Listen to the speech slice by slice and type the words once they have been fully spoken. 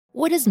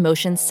What does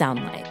motion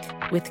sound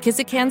like? With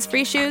Kizik Hands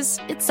Free Shoes,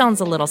 it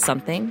sounds a little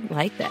something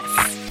like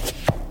this.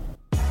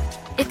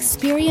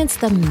 Experience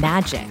the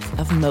magic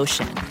of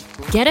motion.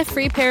 Get a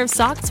free pair of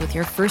socks with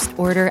your first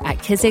order at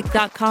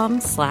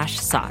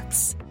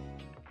kizik.com/socks.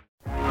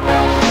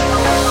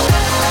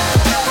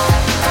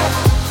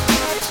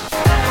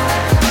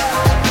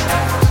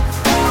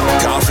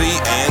 Coffee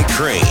and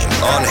Cream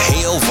on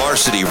Hail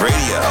Varsity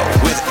Radio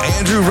with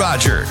Andrew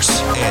Rogers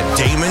and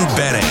Damon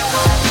Benning.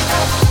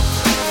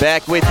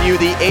 Back with you,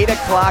 the 8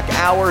 o'clock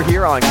hour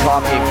here on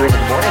Coffee and Cream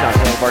in the Morning on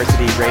Hail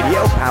Varsity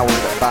Radio,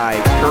 powered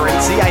by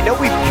Currency. I know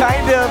we've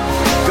kind of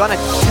gone a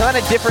ton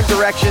of different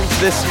directions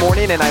this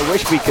morning, and I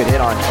wish we could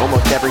hit on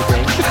almost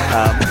everything.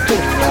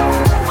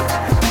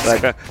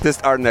 But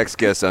just our next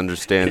guest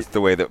understands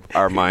the way that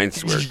our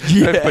minds work.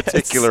 Yes. That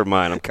particular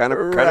mind. I'm kind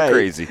of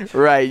crazy.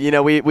 Right. You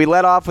know, we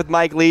let off with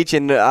Mike Leach,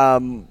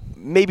 and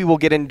maybe we'll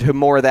get into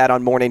more of that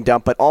on Morning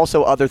Dump, but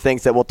also other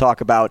things that we'll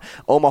talk about.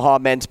 Omaha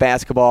men's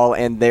basketball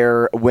and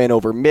their win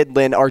over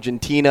Midland.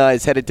 Argentina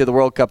is headed to the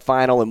World Cup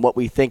final and what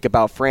we think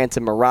about France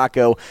and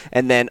Morocco.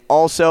 And then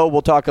also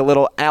we'll talk a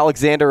little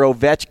Alexander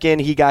Ovechkin.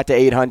 He got to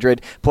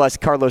 800, plus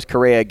Carlos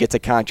Correa gets a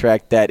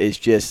contract that is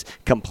just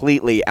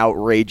completely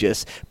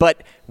outrageous.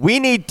 But we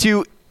need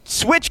to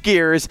switch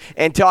gears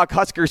and talk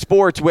Husker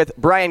sports with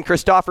Brian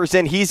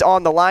Christopherson. He's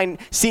on the line,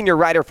 senior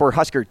writer for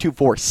Husker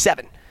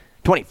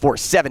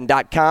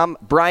 247.com.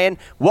 Brian,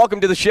 welcome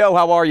to the show.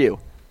 How are you?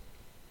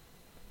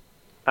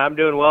 I'm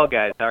doing well,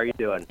 guys. How are you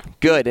doing?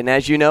 Good. And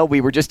as you know,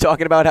 we were just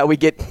talking about how we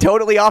get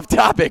totally off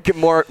topic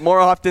more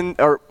often,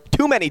 or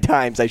too many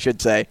times, I should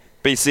say.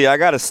 BC, I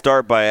got to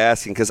start by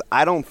asking, because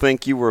I don't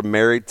think you were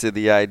married to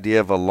the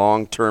idea of a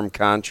long-term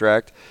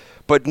contract,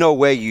 but no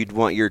way you'd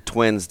want your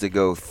Twins to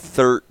go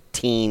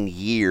 13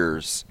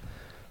 years,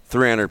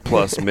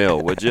 300-plus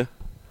mil, would you?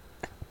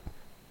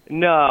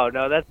 No,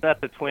 that's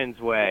not the Twins'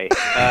 way.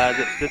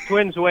 The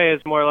Twins' way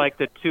is more like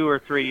the 2 or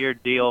 3 year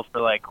deal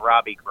for like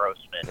Robbie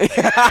Grossman.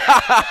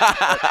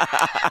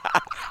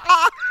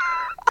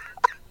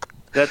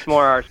 That's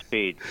more our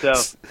speed. So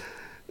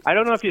I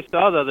don't know if you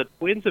saw though, the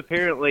Twins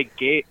apparently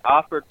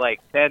offered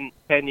like 10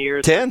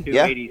 years,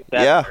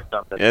 287 or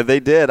something. Yeah, they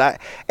did.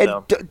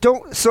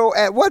 So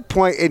at what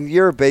point? And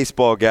you're a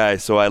baseball guy,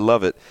 so I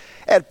love it.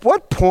 At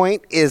what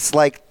point is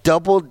like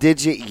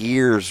double-digit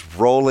years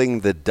rolling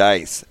the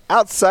dice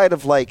outside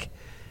of like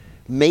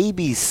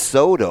maybe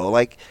Soto?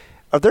 Like,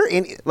 are there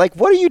any? Like,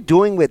 what are you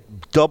doing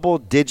with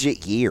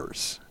double-digit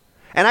years?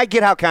 And I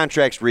get how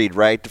contracts read,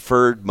 right?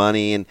 Deferred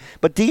money,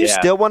 but do you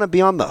still want to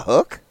be on the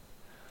hook?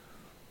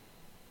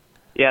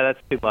 Yeah, that's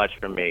too much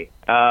for me.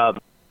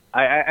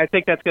 I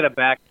think that's going to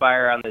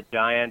backfire on the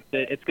Giants.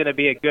 It's going to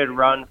be a good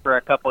run for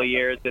a couple of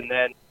years, and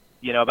then,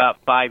 you know, about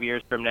 5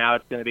 years from now,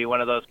 it's going to be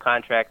one of those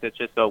contracts that's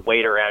just a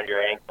weight around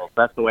your ankles.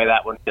 That's the way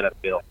that one's going to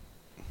feel.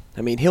 I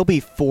mean, he'll be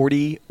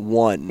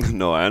 41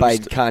 by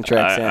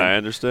contract end. I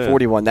understand.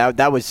 41.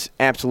 That was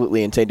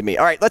absolutely insane to me.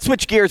 All right, let's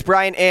switch gears,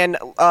 Brian, and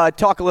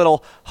talk a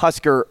little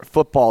Husker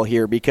football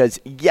here, because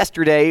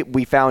yesterday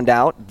we found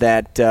out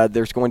that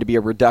there's going to be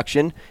a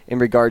reduction in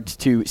regards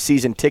to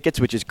season tickets,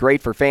 which is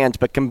great for fans.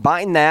 But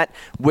combine that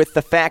with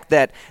the fact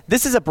that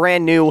this is a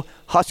brand new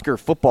Husker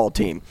football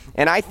team,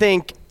 and I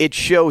think it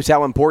shows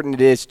how important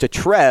it is to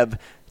Trev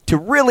to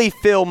really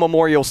fill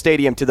Memorial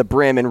Stadium to the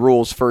brim in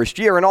Rhule's first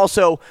year, and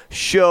also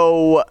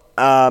show,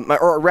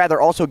 or rather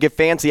also give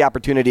fans the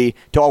opportunity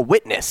to all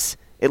witness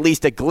at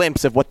least a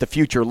glimpse of what the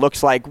future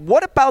looks like.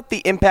 What about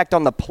the impact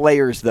on the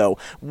players, though?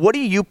 What do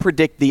you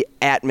predict the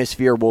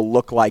atmosphere will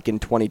look like in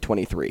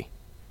 2023?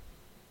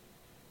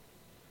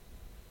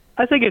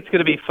 I think it's going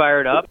to be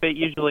fired up. It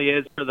usually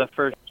is for the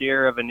first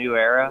year of a new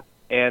era,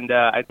 and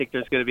I think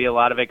there's going to be a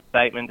lot of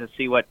excitement to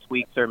see what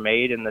tweaks are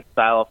made in the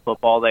style of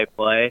football they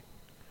play.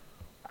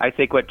 I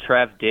think what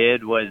Trev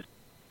did was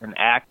an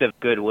act of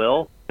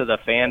goodwill to the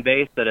fan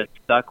base that has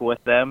stuck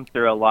with them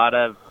through a lot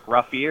of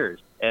rough years.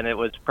 And it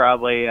was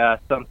probably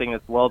something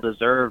that's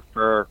well-deserved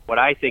for what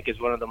I think is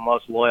one of the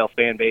most loyal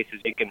fan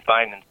bases you can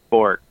find in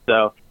sport.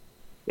 So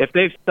if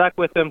they've stuck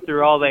with them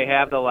through all they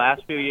have the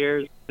last few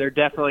years, they're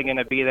definitely going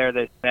to be there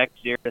this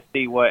next year to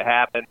see what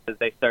happens as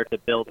they start to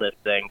build this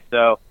thing.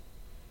 So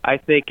I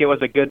think it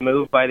was a good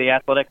move by the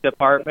athletic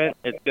department.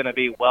 It's going to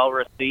be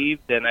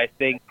well-received, and I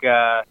think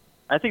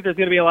there's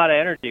going to be a lot of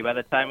energy by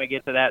the time we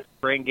get to that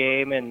spring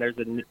game, and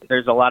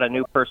there's a lot of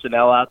new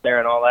personnel out there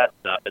and all that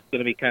stuff. It's going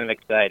to be kind of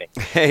exciting.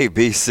 Hey,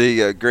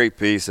 BC, a great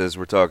piece as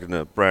we're talking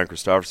to Brian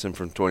Christopherson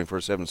from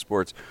 24/7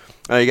 Sports.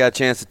 You got a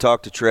chance to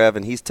talk to Trev,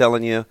 and he's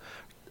telling you,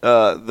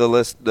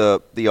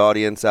 the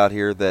audience out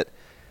here, that,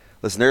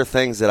 listen, there are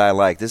things that I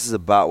like. This is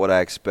about what I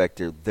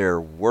expected. They're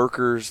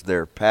workers.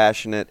 They're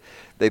passionate.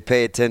 They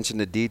pay attention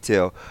to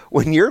detail.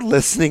 When you're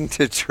listening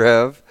to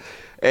Trev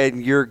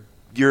and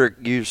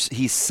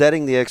he's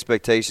setting the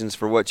expectations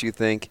for what you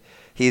think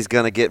he's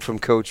going to get from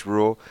Coach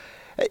Rhule.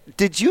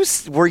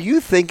 Were you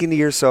thinking to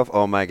yourself,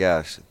 oh my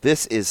gosh,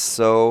 this is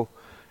so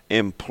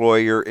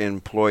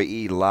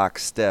employer-employee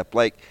lockstep?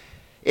 Like,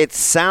 it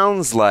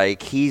sounds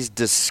like he's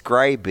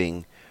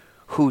describing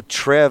who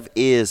Trev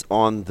is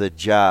on the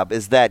job.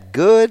 Is that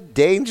good,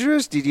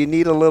 dangerous? Did you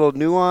need a little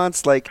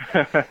nuance? Like,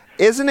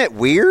 isn't it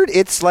weird?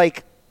 It's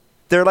like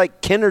they're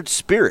like kindred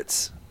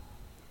spirits.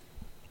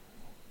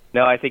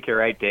 No, I think you're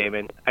right,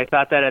 Damon. I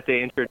thought that at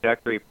the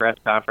introductory press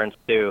conference,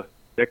 too.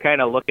 They're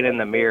kind of looking in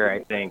the mirror,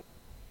 I think,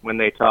 when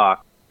they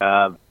talk.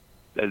 They're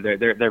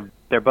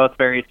both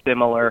very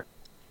similar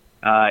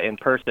in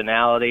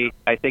personality.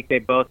 I think they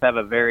both have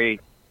a very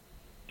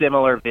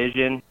similar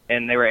vision,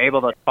 and they were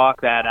able to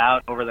talk that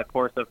out over the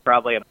course of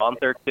probably a month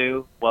or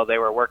two while they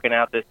were working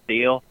out this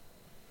deal.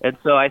 And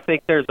so I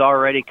think there's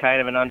already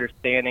kind of an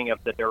understanding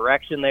of the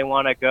direction they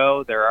want to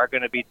go. There are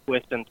going to be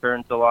twists and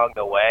turns along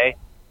the way,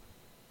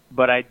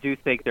 but I do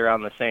think they're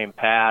on the same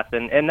path.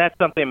 And that's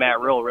something Matt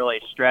Rhule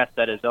really stressed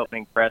at his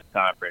opening press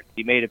conference.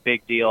 He made a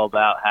big deal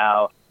about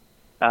how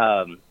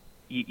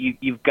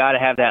you've got to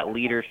have that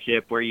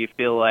leadership where you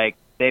feel like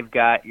they've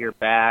got your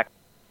back.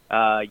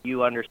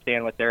 You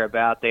understand what they're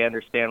about. They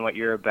understand what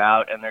you're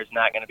about, and there's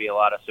not going to be a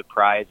lot of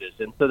surprises.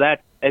 And so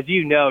that, as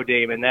you know,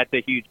 Damon, that's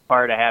a huge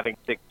part of having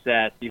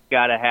success. You've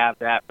got to have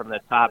that from the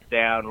top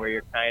down where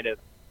you're kind of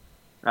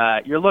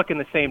you're looking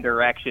the same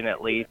direction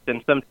at least,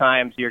 and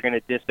sometimes you're going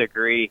to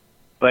disagree,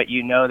 but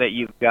you know that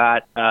you've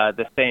got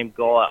the same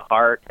goal at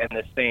heart and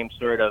the same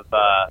sort of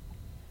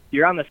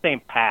you're on the same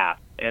path.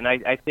 And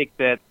I think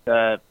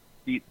that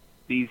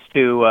these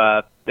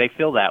two, they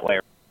feel that way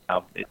right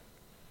now.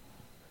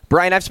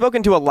 Brian, I've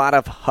spoken to a lot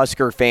of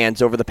Husker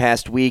fans over the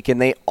past week,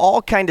 and they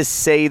all kind of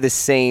say the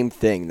same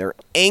thing. They're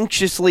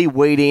anxiously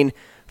waiting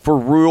for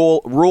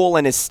Rhule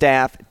and his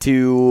staff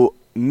to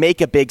make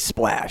a big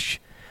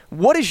splash.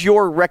 What is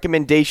your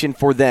recommendation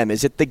for them?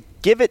 Is it the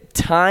give it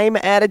time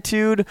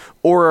attitude,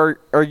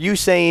 or are you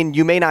saying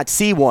you may not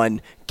see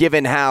one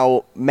given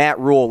how Matt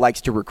Rhule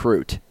likes to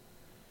recruit?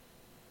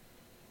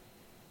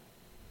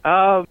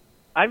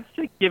 I'd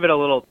say give it a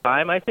little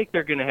time. I think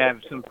they're going to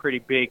have some pretty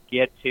big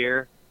gets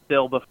here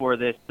still before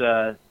this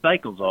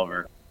cycle's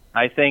over.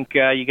 I think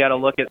you got to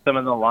look at some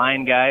of the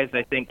line guys.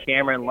 I think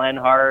Cameron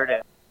Lenhart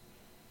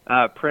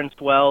and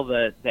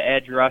Princewell, the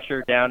edge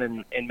rusher down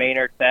in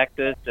Maynard,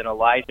 Texas, and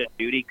Elijah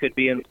Duty could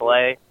be in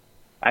play.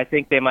 I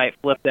think they might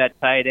flip that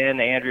tight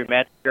end, Andrew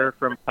Metzger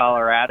from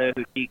Colorado,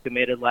 who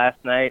decommitted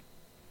last night.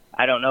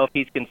 I don't know if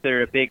he's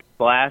considered a big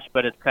splash,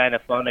 but it's kind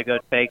of fun to go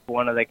take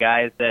one of the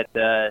guys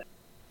that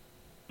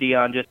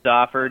Dion just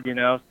offered, you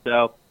know.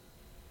 So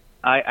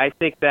I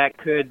think that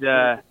could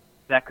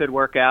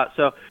work out.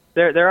 So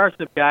there are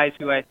some guys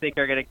who I think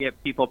are going to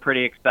get people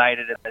pretty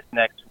excited in this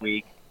next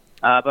week.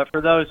 But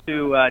for those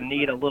who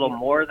need a little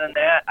more than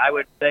that, I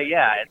would say,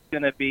 yeah, it's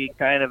going to be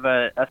kind of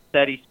a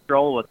steady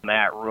stroll with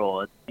Matt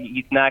Rhule.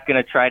 He's not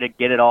going to try to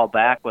get it all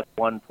back with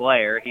one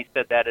player. He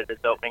said that at his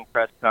opening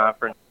press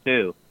conference,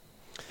 too.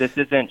 This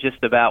isn't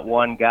just about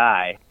one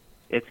guy.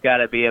 It's got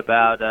to be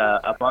about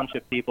a bunch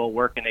of people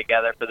working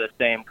together for the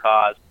same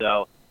cause.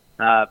 So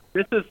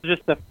this is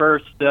just the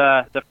first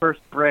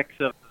bricks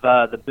of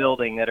the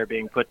building that are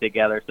being put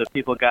together. So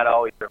people got to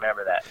always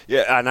remember that.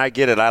 Yeah, and I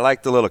get it. I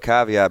like the little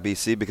caveat,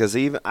 BC, because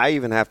I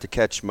even have to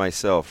catch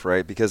myself,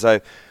 right? Because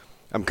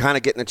I'm kind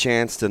of getting a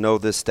chance to know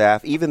this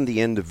staff, even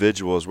the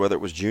individuals, whether it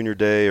was Junior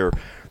Day or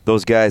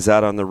those guys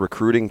out on the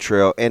recruiting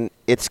trail. And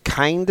it's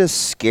kind of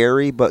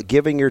scary, but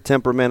given your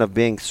temperament of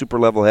being super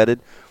level-headed,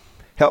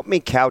 help me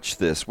couch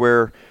this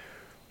where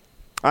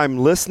I'm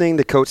listening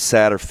to Coach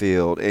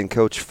Satterfield and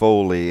Coach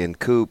Foley and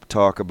Coop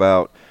talk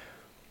about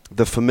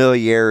the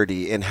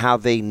familiarity and how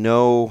they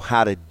know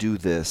how to do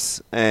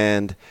this.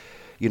 And,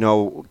 you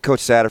know, Coach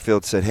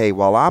Satterfield said, hey,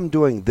 while I'm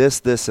doing this,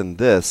 this, and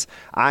this,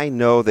 I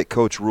know that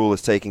Coach Rhule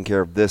is taking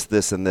care of this,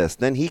 this, and this.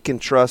 Then he can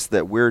trust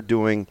that we're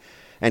doing,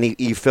 and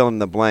he fill in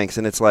the blanks.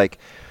 And it's like,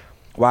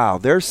 wow,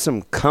 there's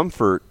some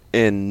comfort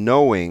in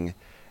knowing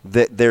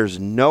that there's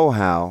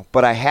know-how,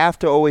 but I have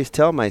to always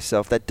tell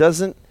myself that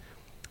doesn't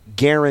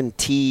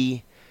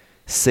guarantee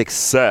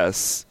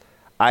success.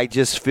 I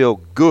just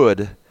feel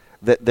good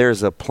that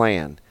there's a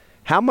plan.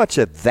 How much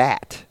of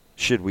that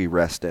should we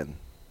rest in?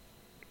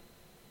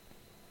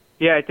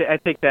 Yeah, I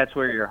think that's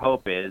where your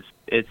hope is.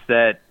 It's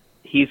that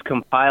he's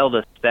compiled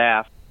a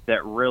staff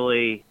that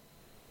really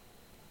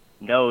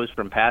knows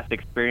from past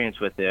experience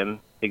with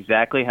him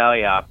exactly how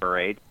he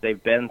operates.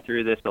 They've been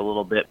through this a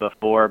little bit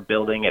before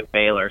building at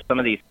Baylor, some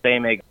of these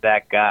same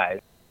exact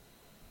guys.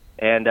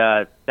 And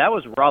that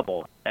was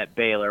rubble at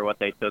Baylor, what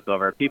they took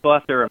over. People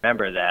have to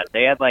remember that.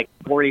 They had like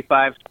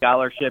 45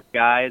 scholarship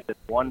guys and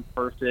one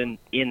person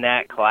in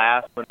that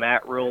class when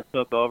Matt Rhule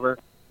took over.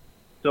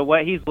 So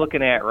what he's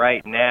looking at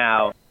right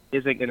now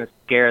isn't going to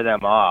scare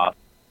them off.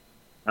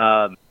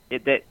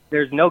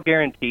 There's no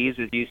guarantees,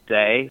 as you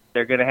say.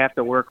 They're going to have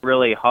to work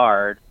really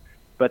hard,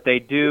 but they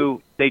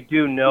do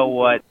know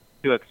what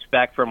to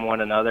expect from one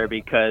another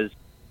because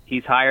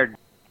he's hired,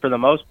 for the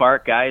most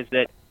part, guys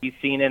that he's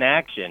seen in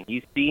action.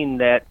 He's seen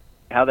that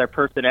how their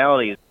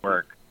personalities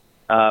work,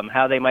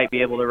 how they might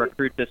be able to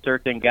recruit to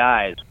certain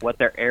guys, what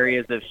their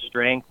areas of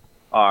strength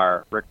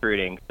are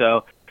recruiting.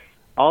 So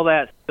all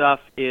that stuff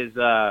is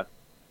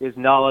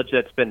knowledge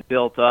that's been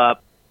built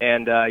up,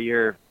 and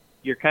you're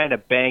you're kind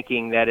of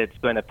banking that it's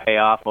going to pay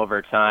off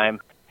over time.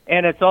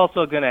 And it's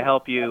also going to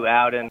help you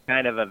out in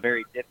kind of a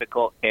very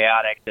difficult,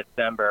 chaotic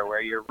December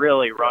where you're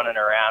really running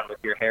around with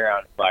your hair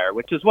on fire,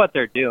 which is what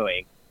they're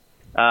doing.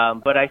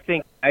 But I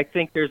think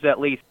there's at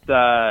least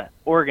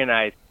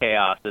organized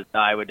chaos, as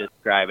I would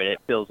describe it. It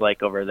feels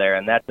like over there,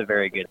 and that's a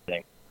very good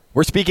thing.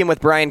 We're speaking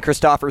with Brian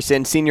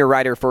Christopherson, senior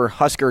writer for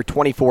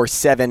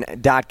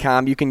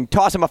Husker247.com. You can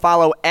toss him a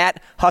follow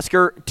at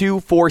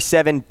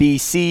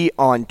Husker247BC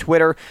on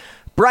Twitter.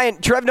 Brian,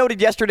 Trev noted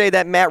yesterday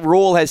that Matt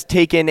Rhule has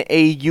taken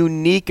a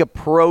unique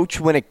approach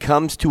when it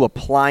comes to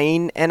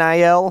applying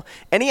NIL.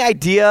 Any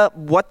idea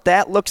what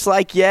that looks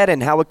like yet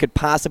and how it could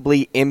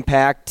possibly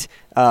impact,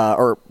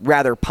 or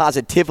rather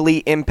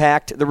positively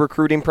impact, the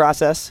recruiting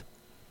process?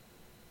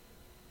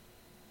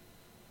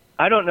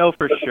 I don't know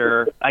for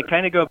sure. I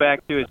kind of go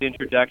back to his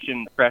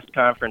introduction press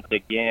conference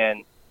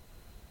again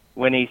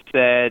when he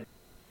said,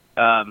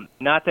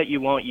 not that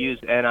you won't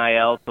use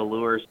NIL to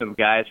lure some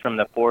guys from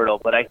the portal,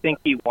 but I think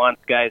he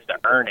wants guys to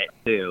earn it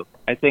too.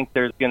 I think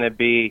there's going to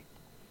be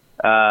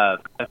a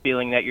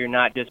feeling that you're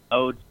not just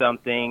owed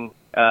something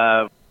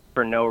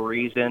for no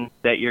reason,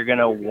 that you're going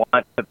to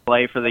want to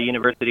play for the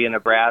University of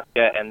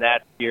Nebraska, and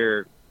that's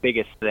your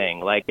biggest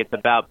thing. Like, it's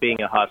about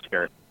being a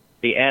Husker.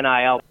 The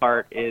NIL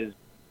part is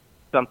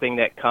something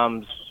that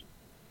comes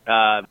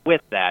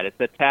with that. It's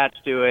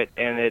attached to it,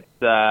 and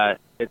it's a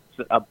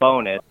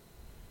bonus.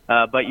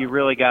 But you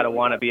really got to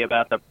want to be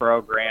about the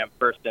program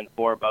first and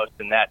foremost,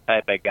 and that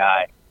type of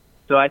guy.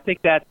 So I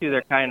think that's who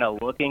they're kind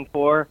of looking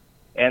for,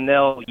 and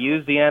they'll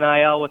use the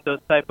NIL with those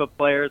type of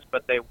players,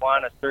 but they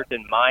want a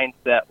certain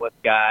mindset with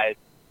guys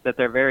that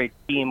they're very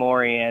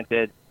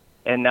team-oriented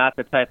and not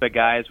the type of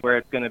guys where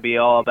it's going to be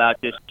all about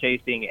just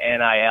chasing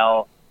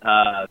NIL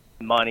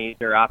monies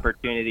or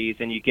opportunities,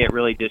 and you get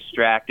really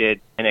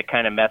distracted, and it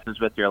kind of messes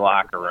with your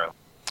locker room.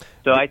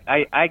 So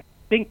I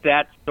think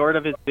that's sort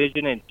of his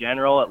vision in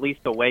general, at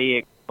least the way he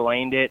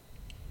explained it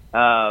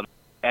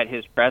at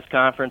his press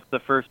conference the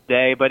first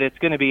day. But it's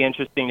going to be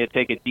interesting to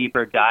take a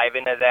deeper dive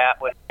into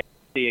that with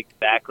see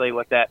exactly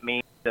what that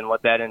means and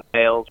what that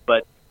entails.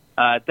 But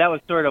that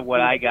was sort of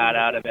what I got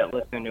out of it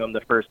listening to him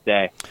the first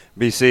day.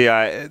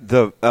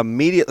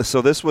 BC,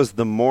 so this was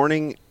the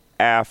morning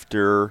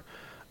after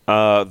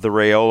the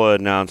Raiola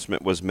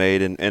announcement was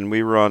made, and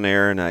we were on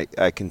air, and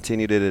I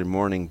continued it in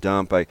Morning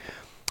Dump. I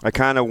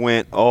kind of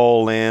went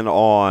all in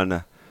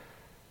on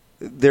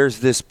there's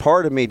this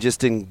part of me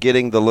just in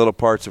getting the little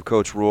parts of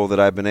Coach Rhule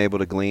that I've been able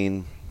to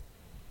glean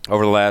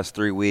over the last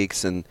 3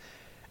 weeks and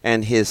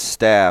his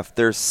staff.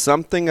 There's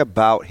something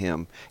about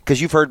him,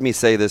 because you've heard me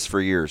say this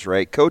for years,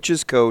 right?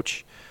 Coaches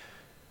coach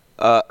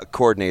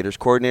coordinators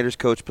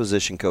coach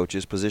position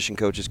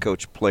coaches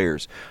coach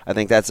players. I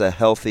think that's a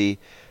healthy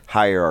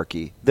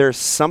hierarchy. There's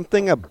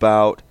something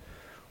about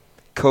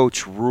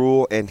Coach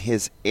Rhule and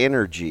his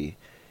energy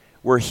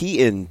where he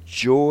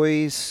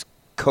enjoys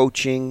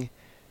coaching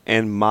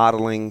and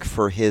modeling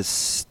for his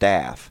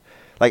staff.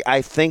 Like,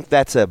 I think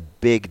that's a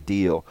big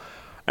deal.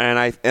 And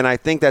I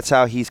think that's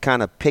how he's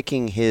kind of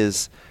picking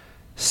his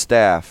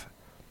staff.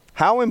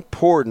 How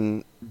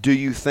important do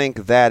you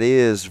think that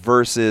is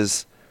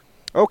versus,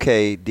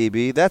 okay,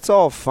 DB, that's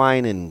all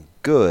fine and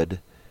good,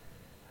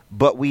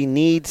 but we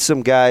need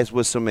some guys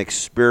with some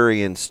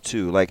experience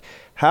too? Like,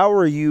 how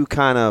are you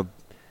kind of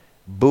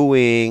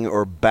buoying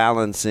or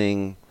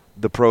balancing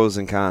the pros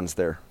and cons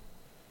there?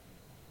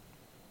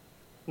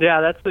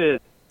 Yeah,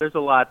 there's a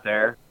lot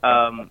there.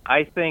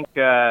 I think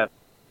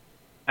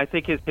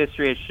his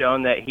history has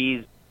shown that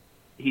he's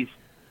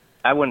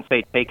I wouldn't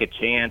say take a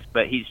chance,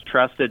 but he's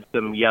trusted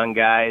some young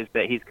guys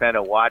that he's kind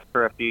of watched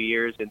for a few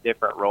years in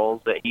different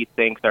roles that he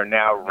thinks are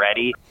now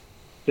ready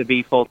to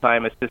be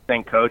full-time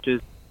assistant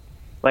coaches.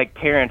 Like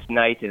Terrence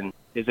Knighton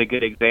is a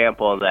good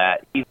example of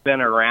that. He's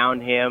been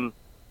around him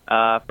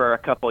for a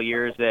couple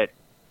years at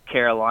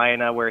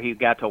Carolina, where he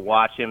got to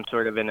watch him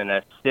sort of in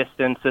an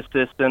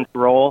assistant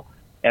role,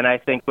 and I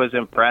think was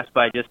impressed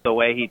by just the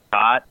way he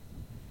taught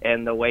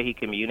and the way he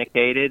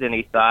communicated, and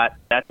he thought,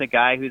 that's a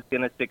guy who's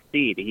going to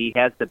succeed. He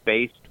has the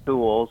base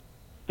tools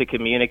to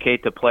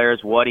communicate to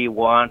players what he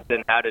wants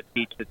and how to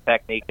teach the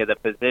technique of the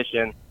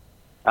position.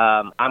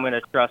 I'm going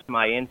to trust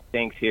my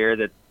instincts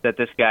here that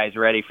this guy's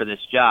ready for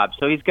this job.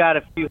 So he's got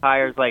a few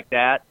hires like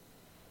that,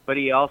 but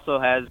he also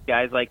has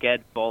guys like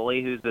Ed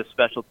Foley, who's the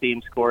special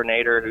teams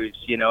coordinator, who's,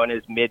 in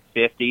his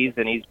mid-50s,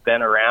 and he's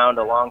been around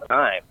a long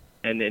time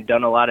and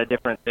done a lot of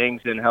different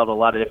things and held a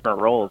lot of different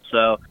roles.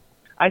 So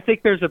I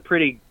think there's a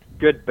pretty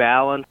good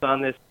balance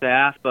on this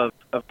staff of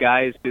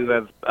guys who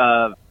have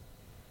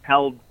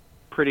held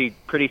pretty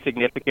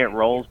significant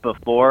roles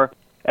before,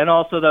 and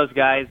also those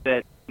guys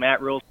that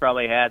Matt Rhule's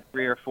probably had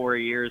 3 or 4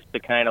 years to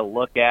kind of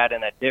look at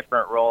in a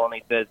different role, and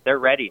he says they're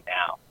ready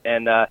now.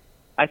 And I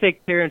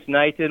think Terrence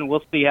Knighton,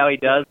 we'll see how he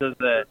does as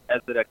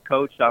a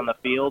coach on the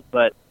field,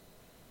 but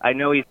I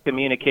know he's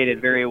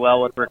communicated very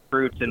well with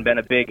recruits and been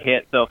a big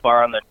hit so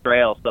far on the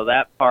trail. So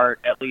that part,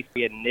 at least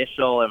the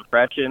initial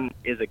impression,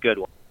 is a good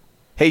one.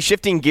 Hey,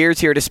 shifting gears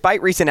here,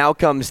 despite recent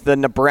outcomes, the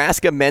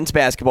Nebraska men's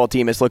basketball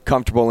team has looked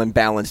comfortable and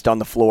balanced on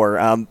the floor.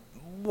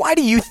 Why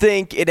do you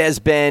think it has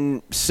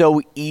been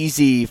so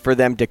easy for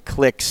them to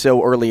click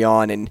so early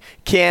on? And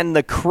can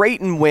the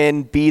Creighton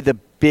win be the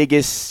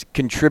biggest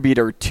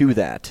contributor to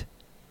that?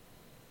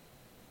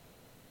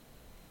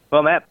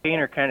 Well, Matt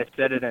Painter kind of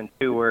said it in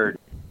 2 words.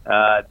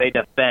 They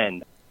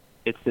defend.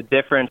 It's the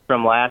difference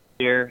from last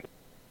year.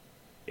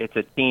 It's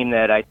a team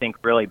that I think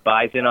really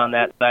buys in on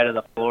that side of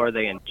the floor.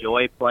 They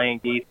enjoy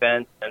playing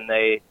defense, and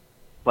they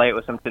play it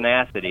with some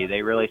tenacity.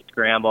 They really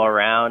scramble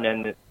around,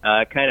 and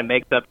kind of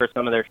makes up for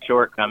some of their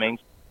shortcomings,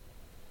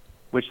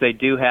 which they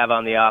do have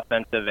on the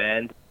offensive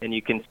end, and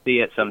you can see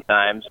it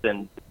sometimes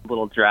in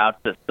little droughts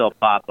that still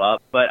pop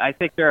up. But I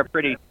think they're a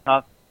pretty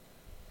tough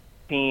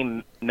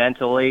team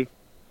mentally.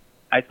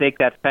 I think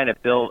that's kind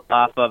of built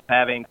off of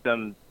having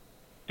some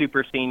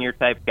super senior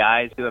type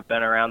guys who have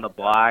been around the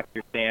block,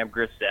 your Sam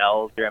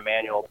Grisels, your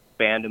Emmanuel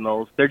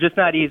Bandimos. They're just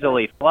not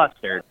easily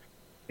flustered.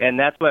 And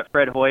that's what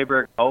Fred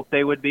Hoiberg hoped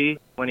they would be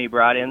when he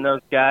brought in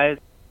those guys.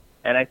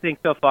 And I think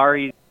so far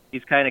he's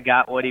kind of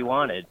got what he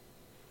wanted.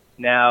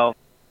 Now,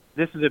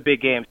 this is a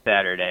big game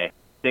Saturday.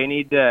 They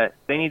need to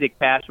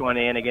cash one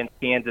in against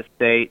Kansas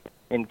State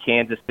in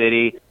Kansas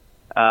City.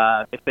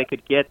 If they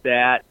could get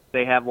that,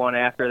 they have one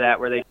after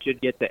that where they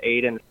should get to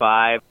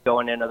 8-5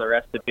 going into the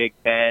rest of Big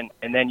Ten,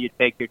 and then you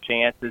take your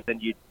chances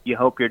and you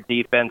hope your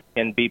defense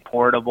can be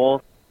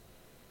portable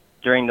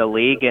during the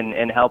league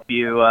and help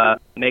you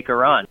make a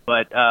run.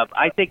 But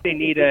I think they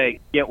need to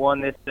get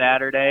one this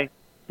Saturday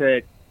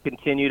to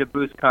continue to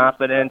boost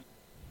confidence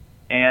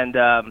and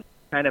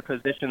kind of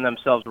position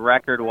themselves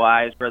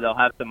record-wise where they'll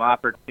have some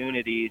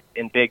opportunities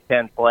in Big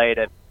Ten play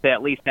to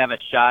at least have a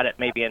shot at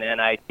maybe an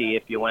NIT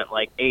if you went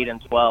like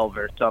 8-12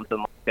 or something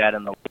like that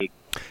in the league.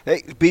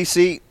 Hey,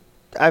 BC,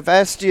 I've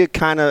asked you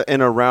kind of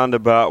in a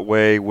roundabout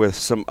way with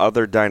some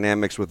other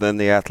dynamics within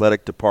the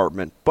athletic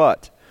department,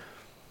 but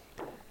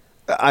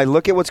I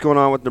look at what's going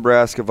on with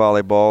Nebraska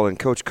volleyball, and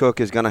Coach Cook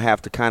is going to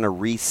have to kind of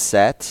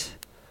reset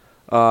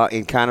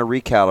and kind of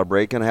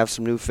recalibrate, going to have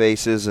some new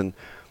faces, and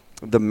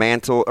the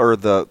mantle or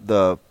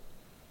the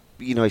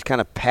he's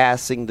kind of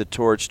passing the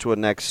torch to a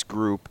next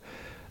group.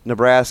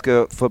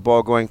 Nebraska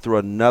football going through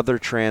another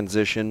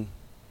transition.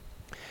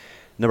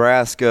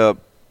 Nebraska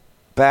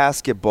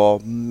basketball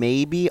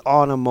maybe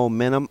on a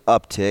momentum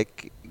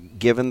uptick,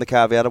 given the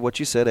caveat of what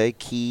you said, a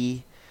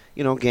key,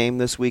 game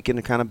this weekend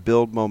to kind of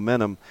build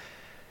momentum.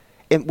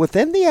 And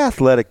within the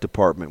athletic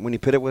department, when you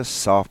put it with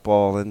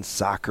softball and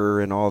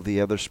soccer and all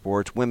the other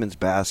sports, women's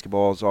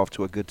basketball is off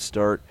to a good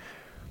start.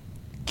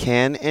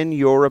 Can, in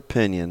your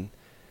opinion,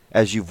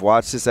 as you've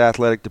watched this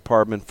athletic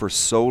department for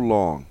so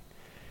long,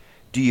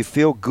 do you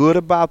feel good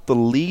about the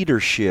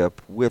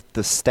leadership with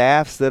the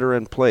staffs that are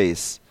in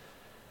place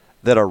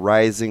that a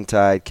rising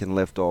tide can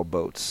lift all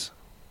boats?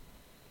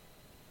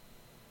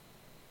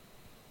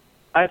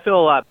 I feel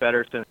a lot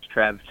better since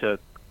Trev took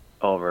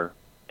over.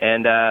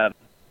 And I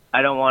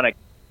don't want to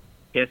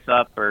kiss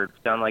up or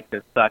sound like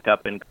to suck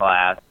up in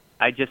class.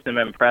 I just am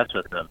impressed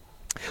with them.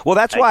 Well,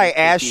 that's why I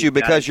asked you,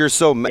 because you're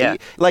so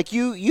like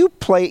you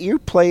play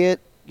it.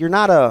 You're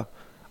not a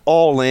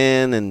all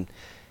in and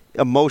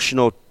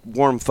emotional,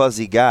 warm,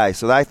 fuzzy guy.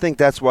 So I think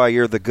that's why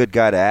you're the good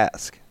guy to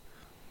ask.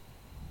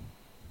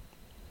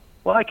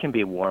 Well, I can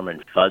be warm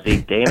and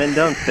fuzzy, Damon.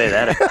 Don't say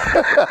that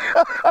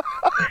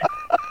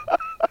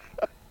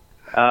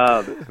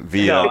about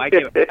me. No,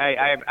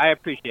 I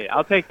appreciate it.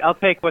 I'll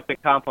take what the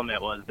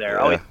compliment was there.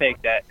 Yeah. Always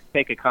take that.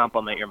 Take a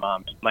compliment.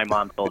 My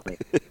mom told me.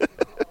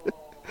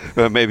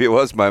 Well, maybe it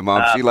was my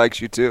mom. She likes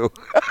you too.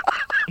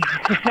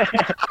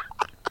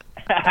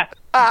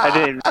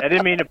 I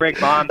didn't mean to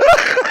break mom.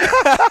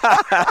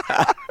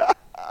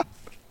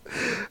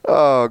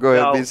 Oh, go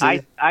ahead,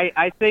 BC.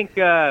 I think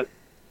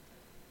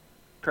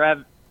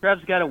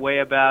Trev's got a way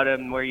about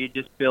him where you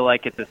just feel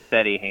like it's a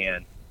steady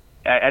hand.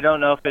 I don't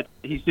know if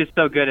he's just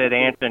so good at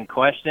answering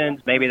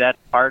questions. Maybe that's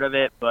part of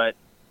it, but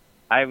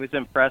I was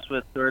impressed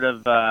with sort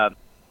of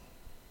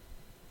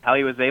how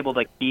he was able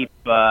to keep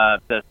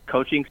the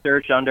coaching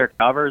search under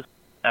covers.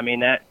 I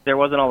mean, that there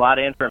wasn't a lot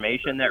of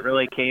information that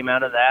really came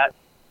out of that.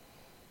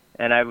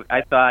 And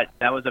I thought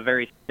that was a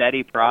very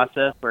steady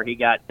process where he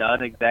got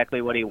done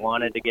exactly what he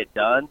wanted to get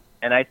done.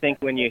 And I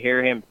think when you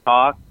hear him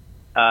talk,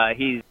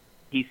 he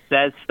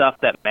says stuff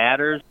that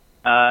matters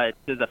to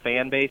the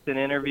fan base in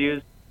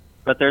interviews.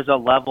 But there's a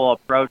level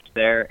approach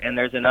there, and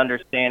there's an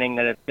understanding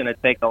that it's going to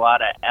take a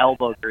lot of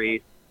elbow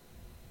grease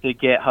to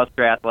get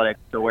Husker Athletics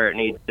to where it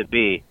needs to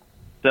be.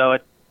 So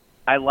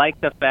I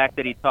like the fact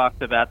that he talks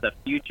about the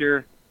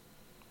future.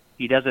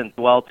 He doesn't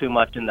dwell too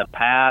much in the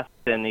past,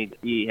 and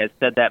he has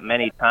said that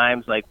many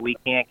times, like we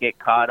can't get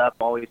caught up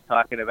always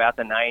talking about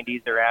the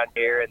 90s around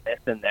here and this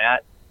and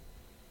that.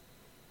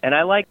 And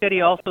I like that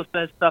he also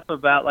says stuff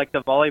about, like,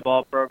 the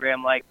volleyball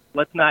program, like,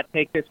 let's not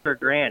take this for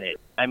granted.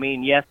 I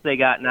mean, yes, they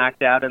got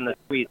knocked out in the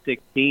Sweet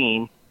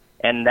 16,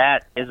 and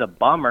that is a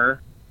bummer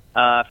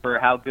for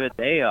how good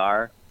they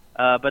are,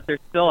 but they're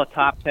still a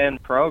top 10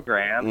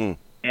 program.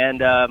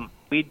 And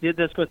we did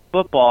this with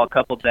football a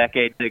couple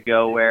decades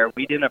ago where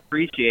we didn't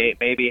appreciate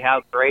maybe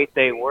how great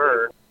they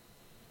were.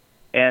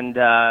 And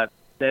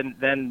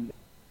then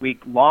we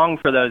long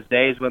for those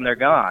days when they're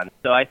gone.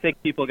 So I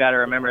think people got to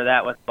remember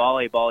that with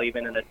volleyball,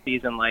 even in a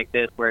season like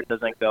this where it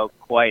doesn't go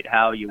quite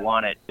how you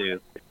want it to.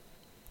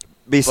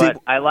 BC,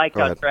 but I like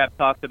how ahead. Trev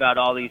talks about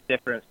all these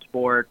different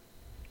sports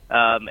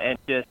and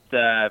just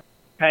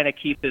kind of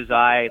keep his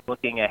eye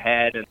looking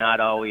ahead and not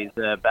always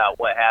about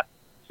what happened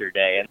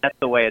yesterday. And that's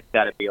the way it's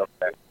got to be over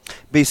there.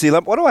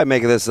 BC, what do I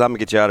make of this? I'm going to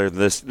get you out of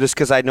this just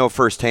because I know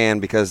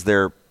firsthand because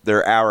they're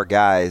our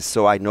guys,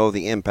 so I know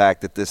the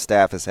impact that this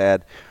staff has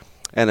had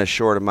in a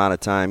short amount of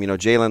time. You know,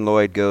 Jalen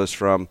Lloyd goes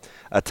from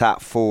a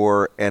top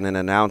 4 and an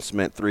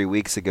announcement 3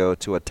 weeks ago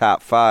to a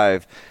top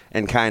 5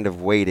 and kind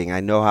of waiting. I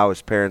know how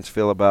his parents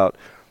feel about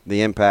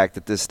the impact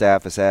that this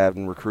staff has had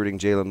in recruiting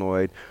Jalen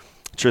Lloyd.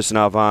 Tristan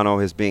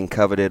Alvano is being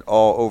coveted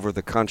all over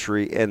the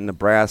country, and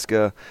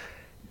Nebraska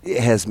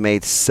has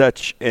made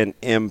such an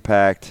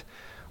impact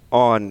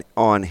on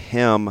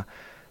him.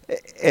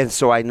 And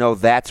so I know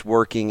that's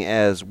working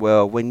as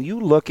well. When you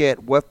look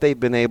at what they've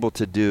been able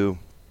to do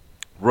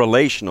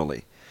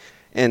relationally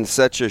in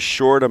such a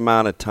short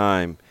amount of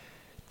time,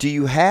 do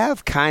you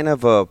have kind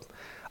of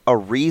a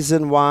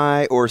reason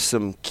why or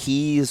some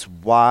keys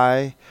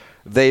why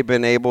they've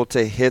been able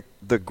to hit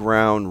the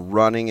ground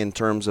running in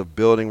terms of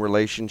building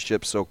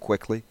relationships so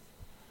quickly?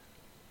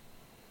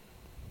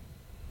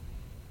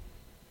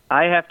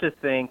 I have to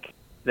think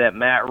that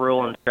Matt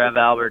Rule and Trev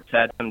Alberts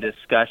had some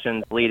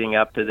discussions leading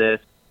up to this,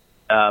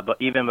 but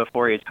even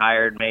before he's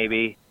hired,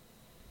 maybe.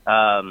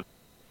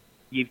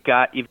 You've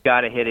got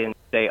to hit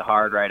in-state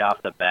hard right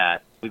off the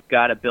bat. We've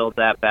got to build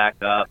that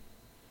back up,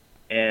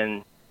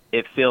 and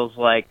it feels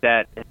like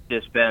that has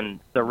just been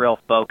the real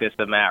focus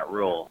of Matt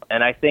Rule.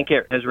 And I think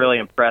it has really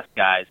impressed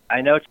guys.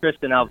 I know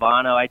Tristan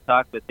Alvano, I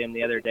talked with him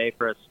the other day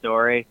for a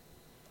story,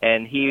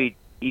 and he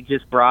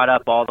just brought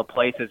up all the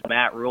places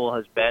Matt Rule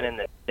has been in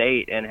the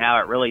state and how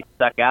it really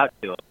stuck out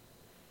to him.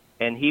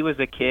 And he was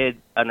a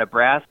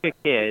Nebraska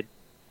kid.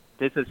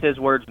 This is his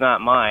words, not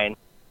mine.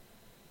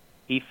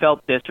 He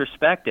felt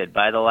disrespected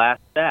by the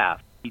last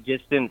staff. He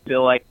just didn't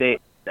feel like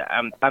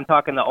I'm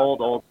talking the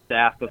old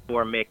staff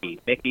before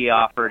Mickey. Mickey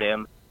offered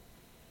him,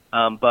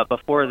 but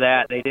before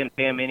that, they didn't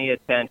pay him any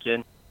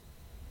attention.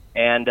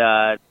 And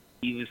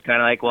he was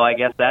kind of like, well, I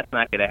guess that's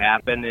not going to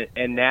happen.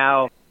 And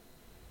now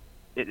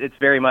it's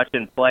very much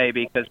in play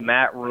because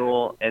Matt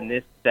Rule and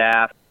this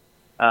staff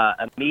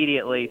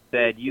immediately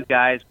said, you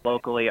guys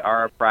locally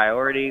are a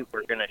priority.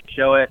 We're going to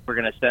show it. We're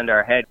going to send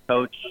our head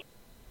coach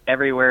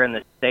everywhere in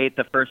the state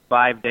the first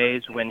 5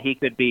 days when he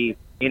could be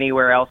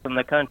anywhere else in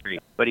the country,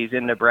 but he's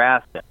in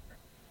Nebraska.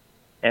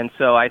 And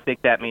so I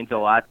think that means a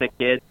lot to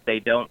kids. They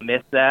don't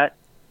miss that.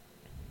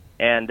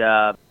 And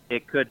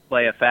it could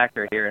play a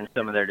factor here in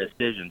some of their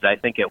decisions. I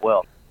think it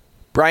will.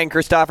 Brian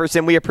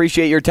Christopherson, we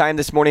appreciate your time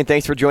this morning.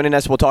 Thanks for joining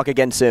us. We'll talk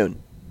again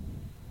soon.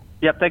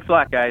 Yep, thanks a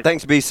lot, guys.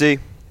 Thanks, BC.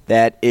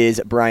 That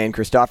is Brian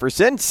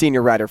Christopherson,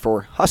 senior writer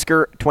for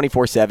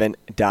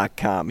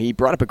Husker247.com. He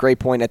brought up a great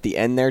point at the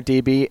end there,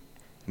 DB.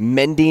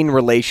 Mending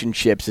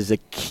relationships is a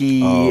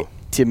key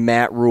to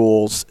Matt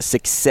Rule's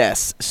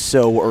success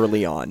so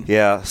early on.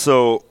 Yeah,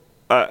 so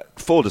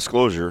full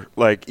disclosure,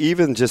 like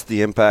even just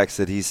the impacts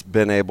that he's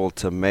been able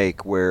to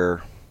make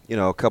where, you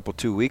know,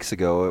 2 weeks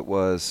ago it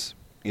was,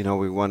 you know,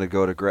 we want to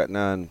go to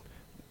Gretna and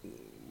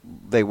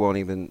they won't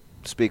even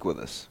speak with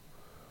us.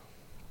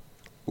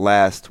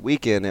 Last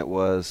weekend it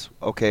was,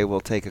 okay, we'll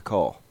take a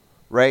call,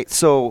 right?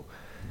 So,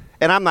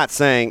 and I'm not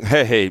saying,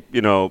 hey,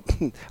 you know,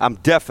 I'm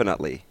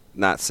definitely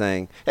not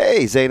saying,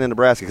 hey, Zane in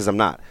Nebraska, because I'm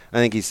not. I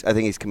think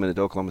he's committed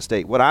to Oklahoma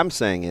State. What I'm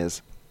saying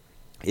is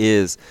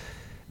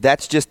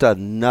that's just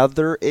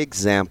another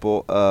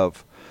example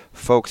of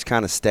folks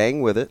kind of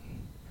staying with it,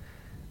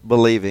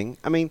 believing.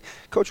 I mean,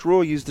 Coach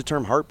Rule used the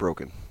term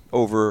heartbroken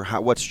over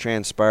what's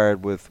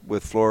transpired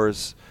with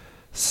Flores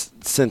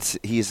since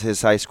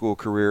his high school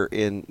career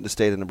in the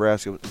state of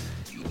Nebraska.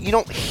 You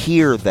don't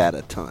hear that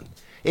a ton.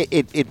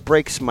 It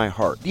breaks my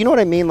heart. You know what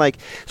I mean? Like,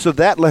 so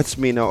that lets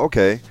me know,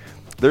 okay,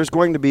 there's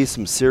going to be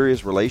some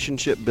serious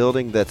relationship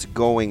building that's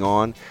going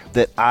on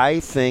that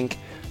I think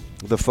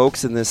the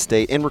folks in this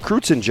state and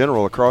recruits in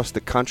general across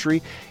the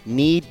country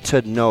need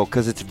to know,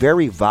 because it's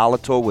very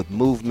volatile with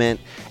movement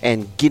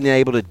and getting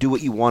able to do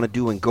what you want to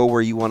do and go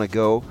where you want to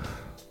go.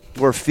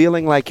 Where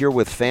feeling like you're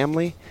with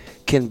family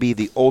can be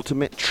the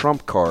ultimate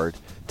trump card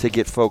to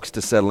get folks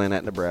to settle in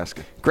at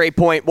Nebraska. Great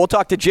point. We'll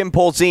talk to Jim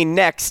Polzin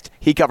next.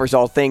 He covers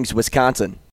all things Wisconsin.